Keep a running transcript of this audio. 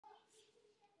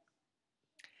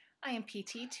I am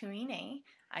PT Tuinei.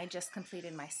 I just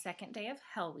completed my second day of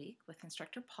Hellweek with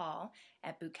instructor Paul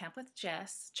at Bootcamp with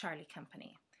Jess, Charlie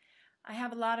Company. I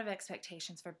have a lot of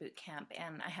expectations for Bootcamp,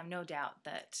 and I have no doubt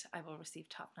that I will receive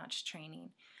top-notch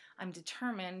training. I'm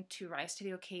determined to rise to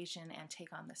the occasion and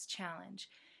take on this challenge.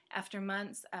 After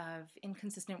months of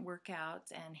inconsistent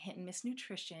workouts and hit-and-miss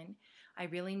nutrition, I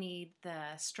really need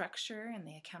the structure and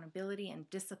the accountability and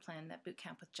discipline that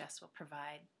Bootcamp with Jess will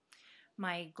provide.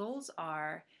 My goals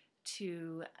are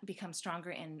to become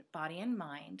stronger in body and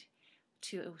mind,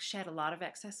 to shed a lot of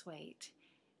excess weight.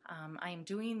 I am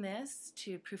doing this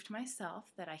to prove to myself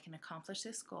that I can accomplish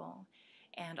this goal,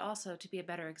 and also to be a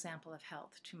better example of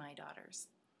health to my daughters.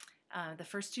 The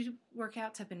first two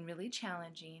workouts have been really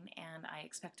challenging, and I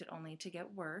expect it only to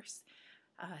get worse.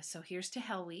 So here's to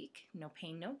Hell Week. No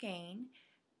pain, no gain.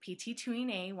 PT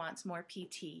Tuinei wants more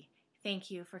PT.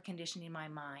 Thank you for conditioning my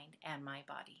mind and my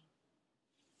body.